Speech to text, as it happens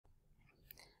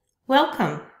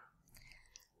Welcome.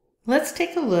 Let's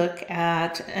take a look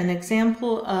at an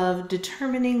example of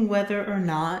determining whether or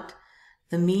not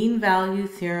the mean value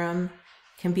theorem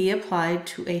can be applied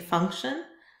to a function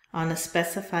on a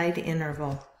specified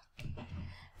interval.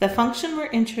 The function we're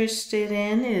interested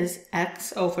in is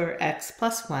x over x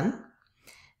plus 1,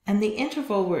 and the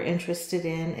interval we're interested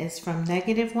in is from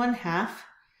 -1/2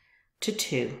 to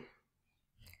 2.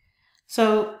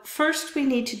 So first we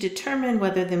need to determine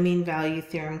whether the mean value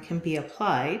theorem can be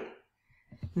applied.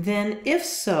 Then, if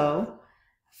so,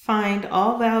 find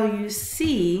all values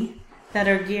c that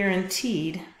are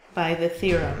guaranteed by the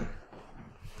theorem.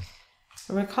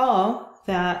 Recall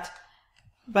that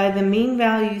by the mean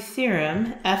value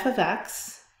theorem, f of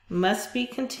x must be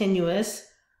continuous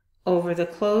over the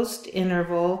closed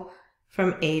interval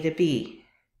from a to b.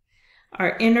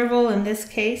 Our interval in this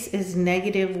case is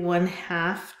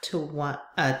 -1/2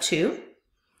 to 2.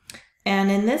 And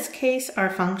in this case, our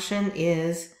function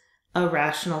is a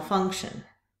rational function.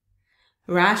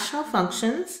 Rational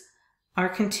functions are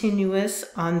continuous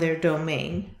on their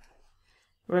domain.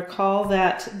 Recall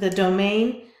that the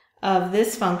domain of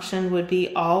this function would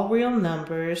be all real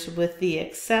numbers with the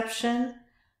exception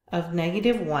of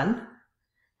 -1,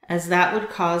 as that would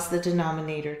cause the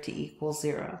denominator to equal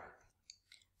 0.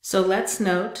 So let's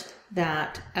note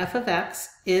that f of x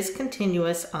is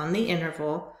continuous on the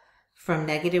interval from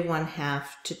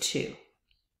 -1/2 to 2.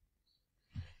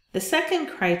 The second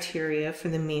criteria for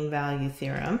the mean value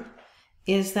theorem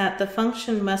is that the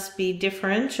function must be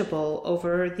differentiable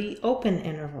over the open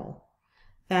interval.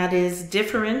 That is,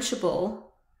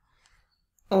 differentiable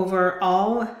over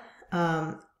all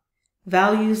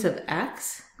values of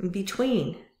x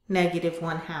between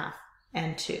 -1/2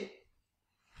 and 2.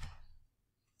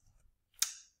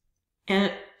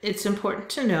 And it's important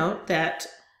to note that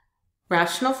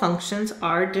rational functions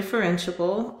are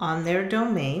differentiable on their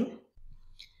domain.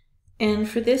 And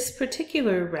for this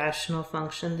particular rational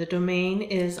function, the domain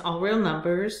is all real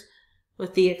numbers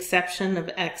with the exception of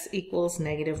x equals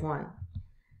 -1.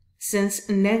 Since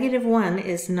 -1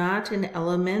 is not an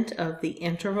element of the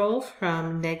interval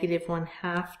from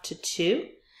 -1/2 to 2,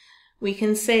 we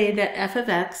can say that f of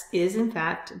x is in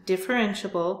fact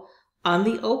differentiable on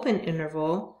the open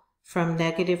interval from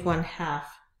 -1/2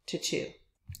 to 2.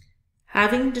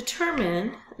 Having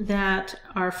determined that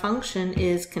our function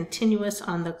is continuous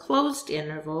on the closed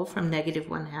interval from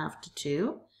 -1/2 to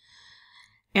 2,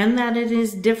 and that it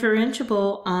is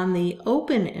differentiable on the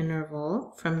open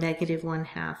interval from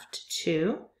 -1/2 to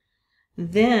 2,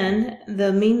 then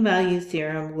the mean value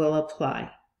theorem will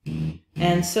apply.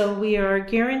 And so we are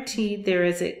guaranteed there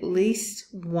is at least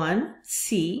one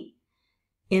c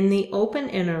in the open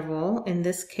interval, in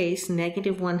this case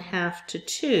 -1/2 to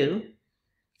 2,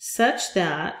 such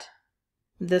that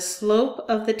the slope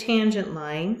of the tangent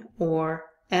line, or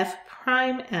f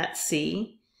prime at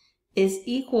c, is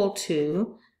equal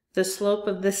to the slope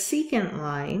of the secant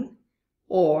line,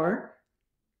 or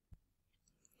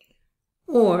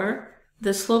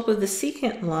the slope of the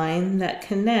secant line that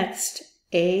connects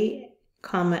a,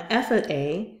 f at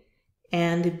a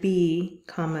and b,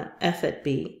 f at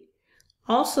b.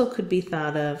 Also could be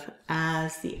thought of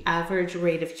as the average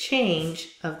rate of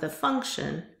change of the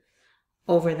function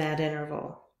over that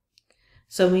interval.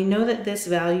 So we know that this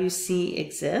value c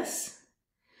exists.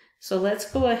 So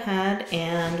let's go ahead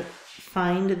and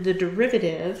find the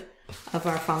derivative of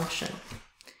our function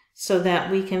so that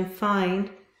we can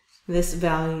find this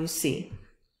value c.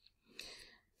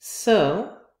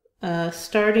 So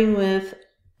starting with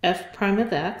f prime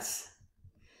of x,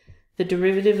 the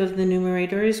derivative of the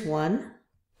numerator is 1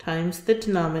 times the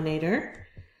denominator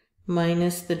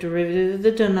minus the derivative of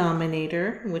the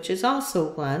denominator, which is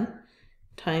also 1,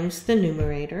 times the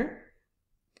numerator,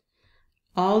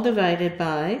 all divided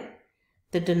by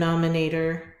the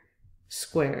denominator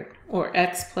squared, or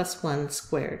x plus 1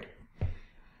 squared.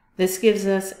 This gives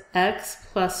us x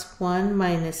plus 1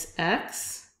 minus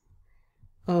x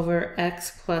over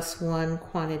x plus 1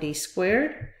 quantity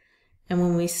squared. And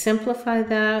when we simplify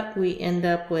that, we end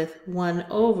up with 1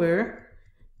 over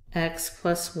x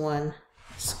plus 1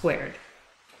 squared.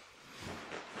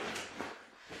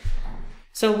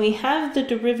 So we have the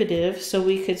derivative, so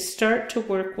we could start to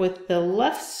work with the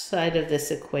left side of this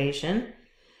equation,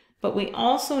 but we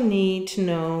also need to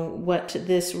know what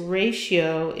this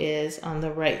ratio is on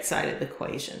the right side of the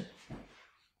equation.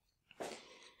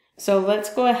 So let's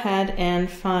go ahead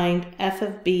and find f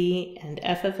of b and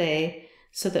f of a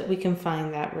so that we can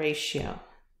find that ratio.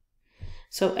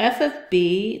 So f of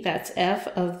b, that's f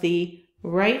of the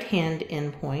right-hand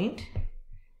endpoint,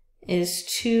 is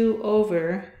 2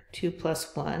 over 2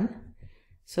 plus 1.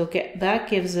 So that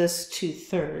gives us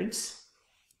 2/3.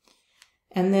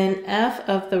 And then f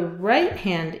of the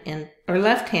right-hand or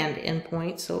left-hand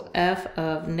endpoint, so f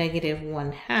of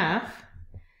 -1/2,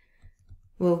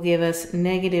 will give us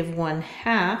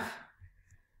 -1/2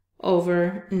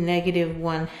 over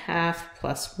 -1/2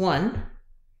 plus 1.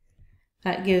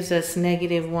 That gives us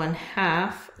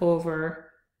 -1/2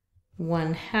 over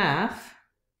 1/2.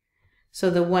 So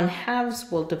the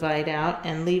 1/2 will divide out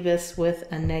and leave us with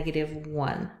a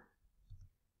 -1.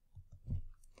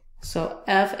 So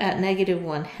f at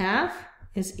 -1/2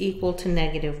 is equal to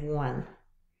 -1.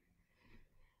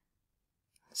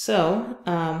 So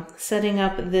setting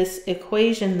up this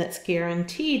equation that's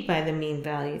guaranteed by the mean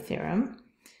value theorem,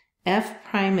 f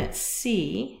prime at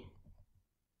c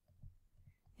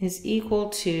is equal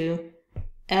to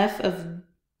f of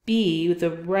b,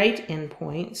 the right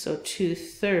endpoint, so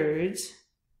 2/3,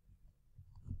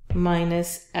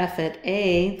 minus f at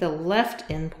a, the left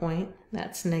endpoint,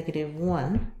 that's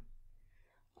 -1,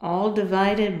 all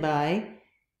divided by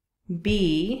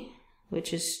b,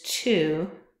 which is 2,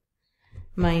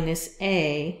 minus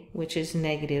a, which is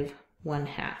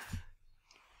 -1/2.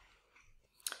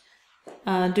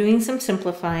 Doing some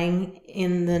simplifying,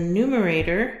 in the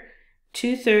numerator,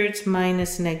 2/3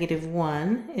 minus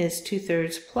 -1 is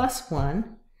 2/3 plus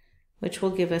 1, which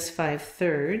will give us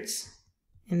 5/3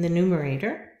 in the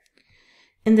numerator.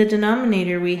 In the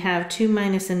denominator, we have 2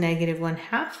 minus a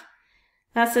 -1/2.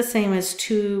 That's the same as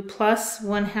 2 plus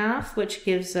 1/2, which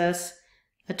gives us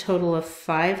a total of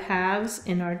 5/2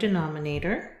 in our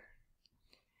denominator.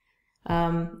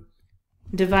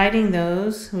 Dividing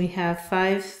those, we have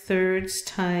 5/3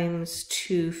 times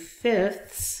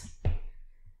 2/5,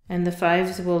 and the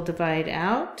 5s will divide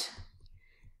out,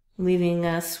 leaving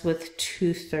us with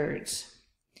 2/3.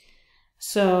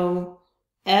 So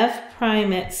f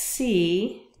prime at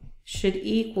c should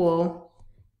equal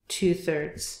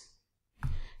 2/3.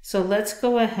 So let's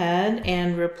go ahead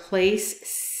and replace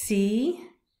c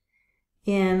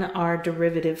in our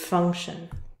derivative function.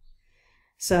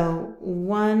 So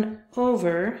 1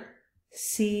 over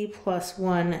c plus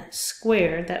 1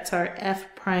 squared, that's our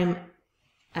f prime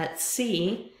at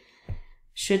c,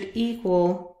 should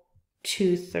equal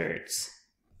 2/3.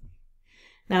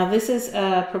 Now this is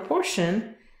a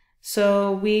proportion,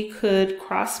 so we could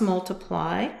cross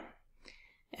multiply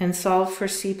and solve for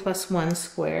c plus 1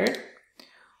 squared.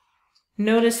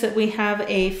 Notice that we have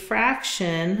a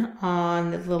fraction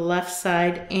on the left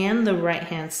side and the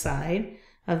right-hand side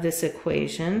of this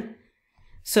equation.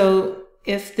 So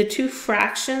if the two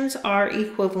fractions are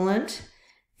equivalent,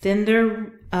 then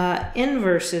their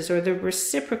inverses or the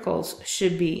reciprocals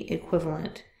should be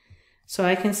equivalent. So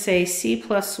I can say c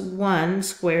plus 1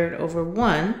 squared over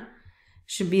 1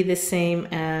 should be the same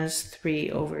as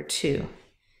 3 over 2,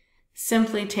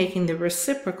 simply taking the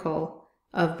reciprocal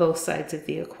of both sides of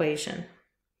the equation.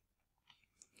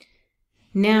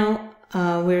 Now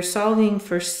we're solving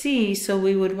for c, so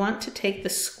we would want to take the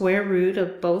square root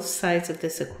of both sides of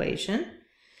this equation.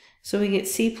 So we get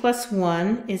c plus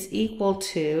 1 is equal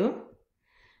to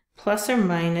plus or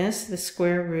minus the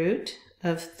square root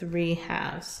of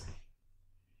 3/2.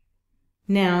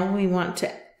 Now we want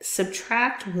to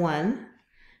subtract 1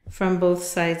 from both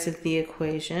sides of the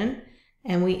equation,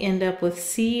 and we end up with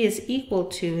c is equal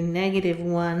to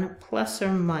 -1 plus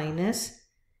or minus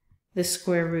the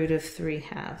square root of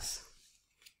 3/2.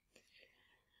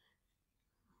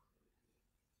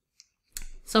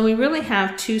 So we really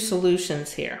have two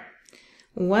solutions here.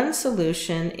 One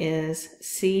solution is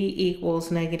c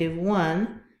equals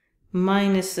 -1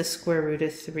 minus the square root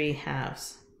of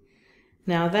 3/2.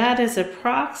 Now that is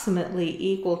approximately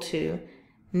equal to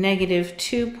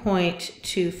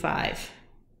 -2.25.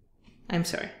 I'm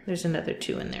sorry, there's another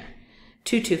 2 in there.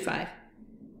 225.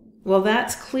 Well,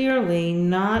 that's clearly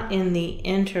not in the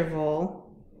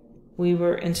interval we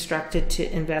were instructed to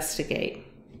investigate.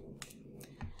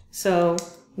 So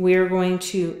we're going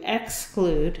to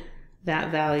exclude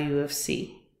that value of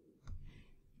c.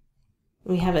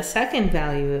 We have a second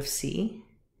value of c.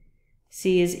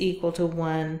 c is equal to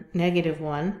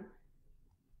 -1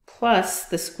 plus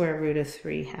the square root of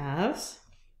 3/2.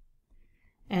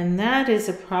 And that is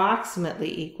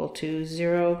approximately equal to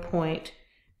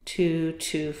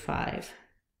 0.225.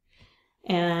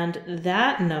 And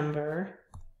that number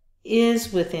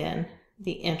is within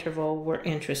the interval we're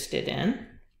interested in.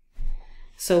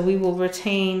 So we will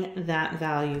retain that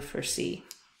value for c.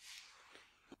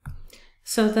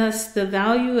 So thus the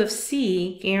value of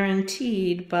c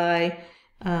guaranteed by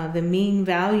the mean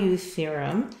value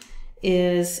theorem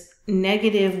is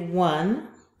 -1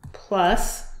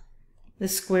 plus the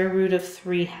square root of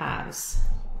 3/2,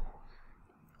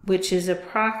 which is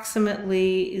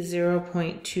approximately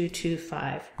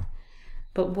 0.225.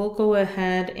 But we'll go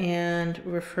ahead and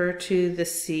refer to the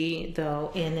c,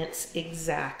 though, in its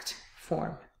exact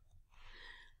form.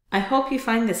 I hope you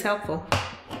find this helpful.